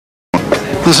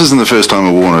This isn't the first time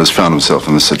a Warner has found himself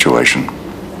in this situation.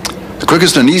 The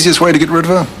quickest and easiest way to get rid of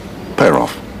her? Pay her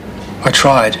off. I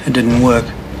tried. It didn't work.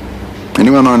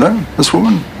 Anyone I know? This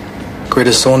woman?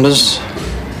 Greta Saunders.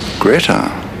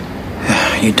 Greta?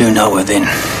 You do know her then.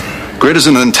 Greta's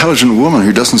an intelligent woman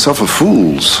who doesn't suffer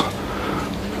fools.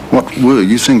 What were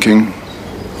you thinking?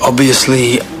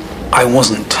 Obviously, I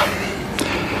wasn't.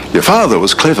 Your father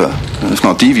was clever, if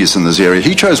not devious in this area.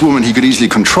 He chose women he could easily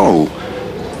control,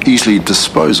 easily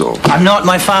dispose of. I'm not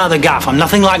my father, Guff. I'm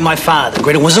nothing like my father.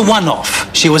 Greta was a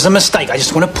one-off. She was a mistake. I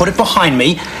just want to put it behind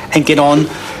me and get on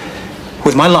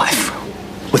with my life,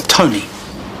 with Tony.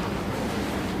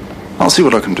 I'll see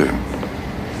what I can do.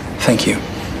 Thank you.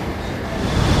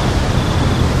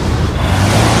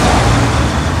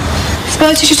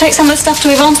 Suppose you should take some of the stuff to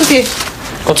Yvonne's with you.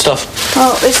 What stuff?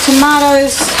 Well, there's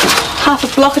tomatoes, half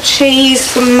a block of cheese,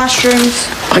 some mushrooms.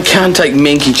 I can't take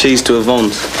manky cheese to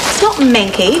Yvonne's. It's not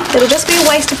manky. It'll just be a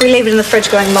waste if we leave it in the fridge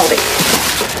going mouldy.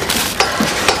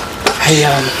 Hey,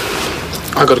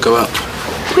 I gotta go out.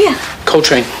 Where? Coal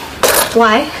train.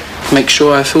 Why? Make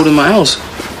sure I filled in my hours.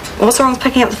 What's wrong with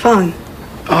picking up the phone?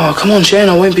 Oh, come on, Shan,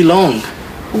 I won't be long.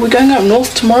 We're going up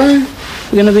north tomorrow.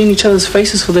 We're going to be in each other's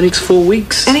faces for the next 4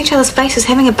 weeks. In each other's faces,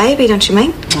 having a baby, don't you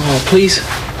mean? Oh, please.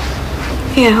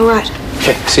 Yeah, all right.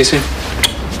 Okay, see you soon.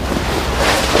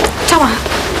 Tama.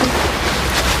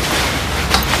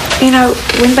 You know,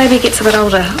 when baby gets a bit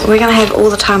older, we're going to have all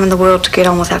the time in the world to get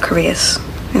on with our careers.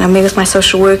 You know, me with my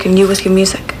social work and you with your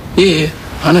music. Yeah,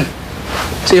 I know.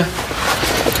 See ya.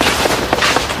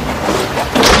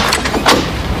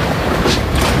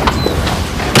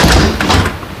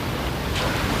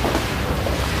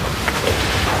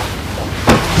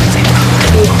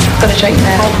 Got a drink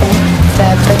there. The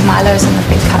big Milos and the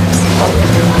big cups.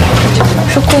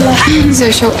 Chocolat.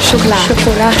 So chocolat.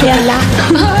 Chocolat. Yeah.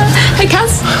 Hey,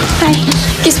 Kaz. Hi.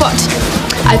 Guess what?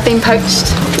 I've been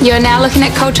poached. You are now looking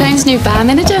at Coltrane's new bar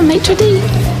manager, Maitre D.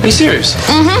 Are you serious?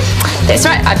 Mm-hmm. That's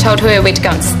right. I told her where to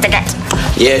go and stick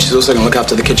it. Yeah, she's also going to look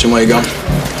after the kitchen while you're gone.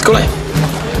 Cool, eh?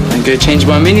 I'm going to change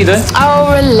my menu, though.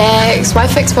 Oh, relax. Why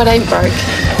fix what ain't broke?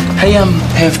 Hey,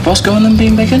 have Bosco and them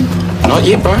been back in? Not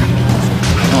yet, bro.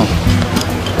 Oh.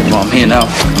 Well, I'm here now.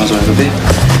 Might as well have a beer.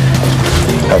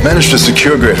 I've managed to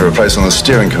secure Greta a place on the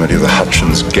steering committee of the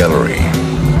Hutchins Gallery.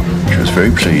 She was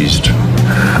very pleased.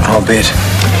 I'll bet.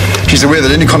 She's aware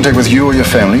that any contact with you or your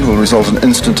family will result in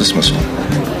instant dismissal.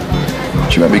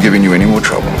 She won't be giving you any more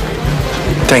trouble.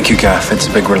 Thank you, Garth. It's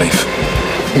a big relief.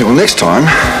 Yeah, well, next time,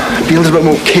 be a little bit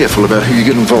more careful about who you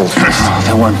get involved with.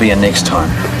 There won't be a next time.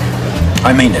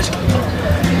 I mean it.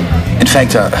 In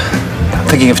fact, I'm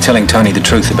thinking of telling Tony the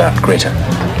truth about Greta.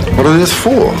 What on earth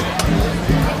for?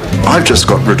 I've just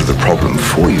got rid of the problem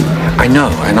for you. I know,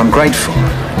 and I'm grateful.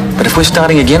 But if we're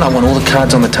starting again, I want all the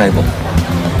cards on the table.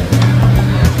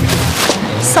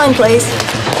 Sign, please.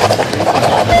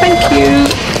 Thank you.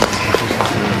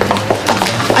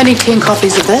 I need 10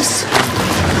 copies of this.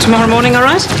 Tomorrow morning, all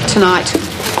right? Tonight.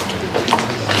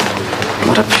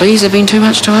 Would it please have been too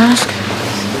much to ask?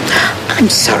 I'm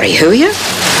sorry, who are you?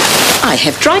 I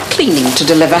have dry cleaning to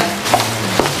deliver.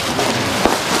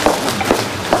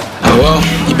 Oh, well,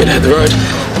 you better hit the road.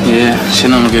 Yeah,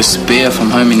 she'll only go spare from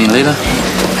home any later.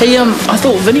 Hey, I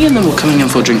thought Vinny and them were coming in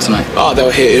for a drink tonight. Oh, they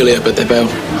were here earlier, but they bailed.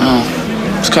 Oh,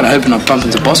 I was kind of hoping I'd bump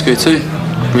into Bosco too.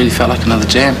 Really felt like another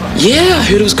jam. Yeah, I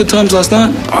heard it was good times last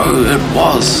night. Oh, it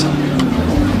was.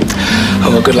 Oh,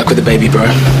 well, good luck with the baby, bro.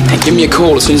 Hey, give me a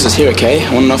call as soon as it's here, okay?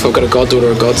 I want to know if I've got a goddaughter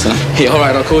or a godson. Yeah, all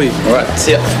right, I'll call you. All right,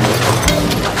 see ya.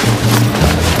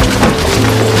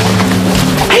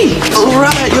 Hey! All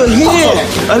right, you're here.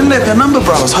 Oh. I didn't have your number,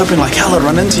 bro. I was hoping like hell I'd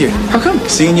run into you. How come?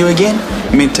 Seeing you again,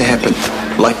 meant to happen.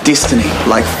 Like destiny,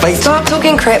 like fate. Stop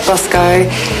talking crap, Bosco.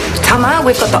 Tama,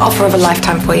 we've got the offer of a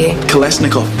lifetime for you.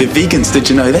 Kalashnikov, they're vegans, did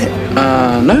you know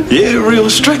that? No. Yeah, real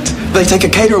strict. They take a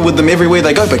caterer with them everywhere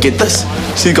they go, but get this,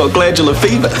 she's got glandular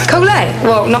fever. Cool, eh?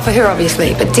 Well, not for her,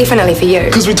 obviously, but definitely for you.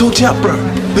 Because we talked you up, bro.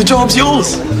 The job's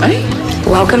yours. Hey?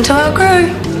 Welcome to our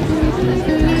crew.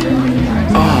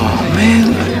 Oh,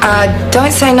 man.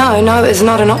 Don't say no. No is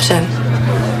not an option.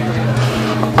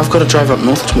 I've got to drive up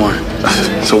north tomorrow.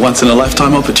 It's a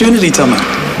once-in-a-lifetime opportunity, Tama.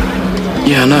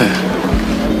 Yeah, I know.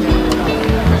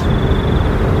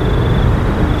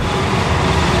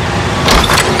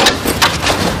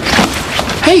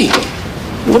 Hey,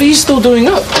 what are you still doing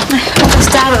up? I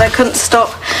started, I couldn't stop.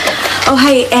 Oh,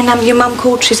 hey, and your mum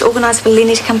called. She's organised for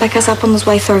Lenny to come pick us up on his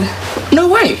way through. No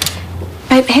way.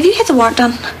 Babe, have you had the work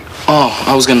done? Oh,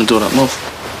 I was going to do it up north.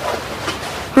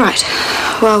 Right.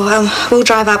 Well, we'll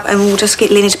drive up and we'll just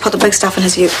get Lenny to put the big stuff in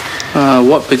his ute.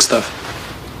 What big stuff?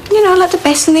 You know, like the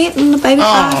bassinet and the baby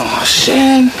bath. Oh,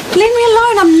 Shan. Leave me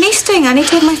alone. I'm nesting. I need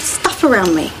to have my stuff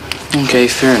around me. Okay,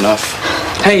 fair enough.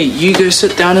 Hey, you go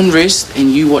sit down and rest,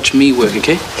 and you watch me work,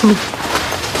 okay?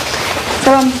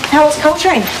 So, how was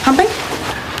Coltrane? Pumping?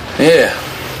 Yeah.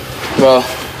 Well,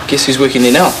 guess who's working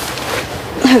there now?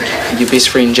 Who? Your best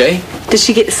friend, Jay. Did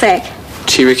she get the sack?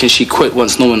 She reckons she quit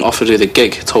once Norman offered her the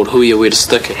gig, told Huia where to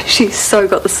stick it. She so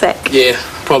got the sack. Yeah,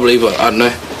 probably, but I don't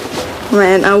know.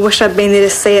 Man, I wish I'd been there to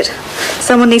see it.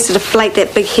 Someone needs to deflate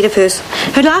that big head of hers.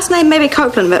 Her last name may be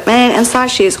Copeland, but man, inside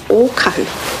she is all kahu.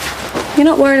 You're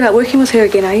not worried about working with her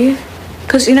again, are you?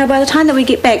 Because, you know, by the time that we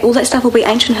get back, all that stuff will be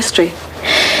ancient history.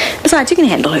 Besides, you can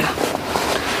handle her.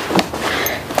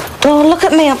 Oh, look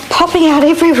at me, I'm popping out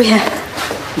everywhere.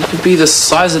 You could be the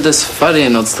size of this fuddy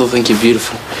and I'd still think you're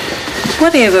beautiful.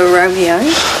 Whatever, Romeo.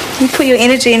 You put your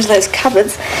energy into those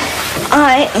cupboards.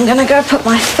 I am going to go put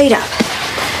my feet up.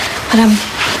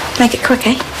 But, make it quick,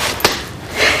 eh?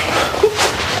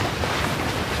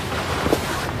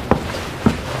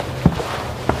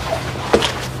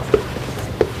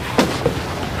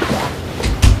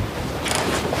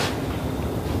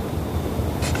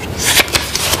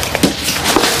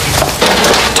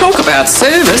 Talk about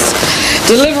service.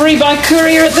 Delivery by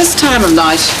courier at this time of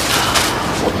night.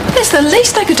 That's the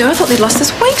least they could do. I thought they'd lost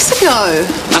this weeks ago.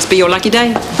 Must be your lucky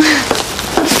day.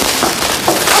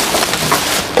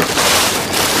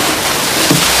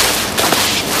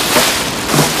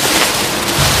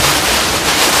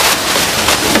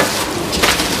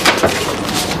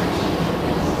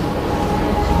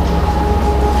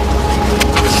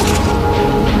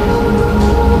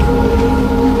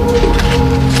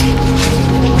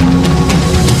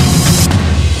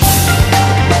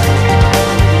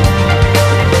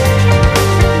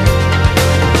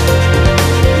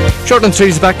 Shortland Street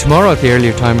is back tomorrow at the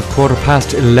earlier time of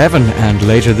 11:15, and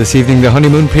later this evening the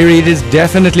honeymoon period is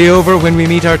definitely over when we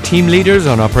meet our team leaders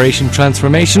on Operation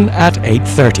Transformation at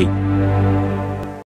 8:30.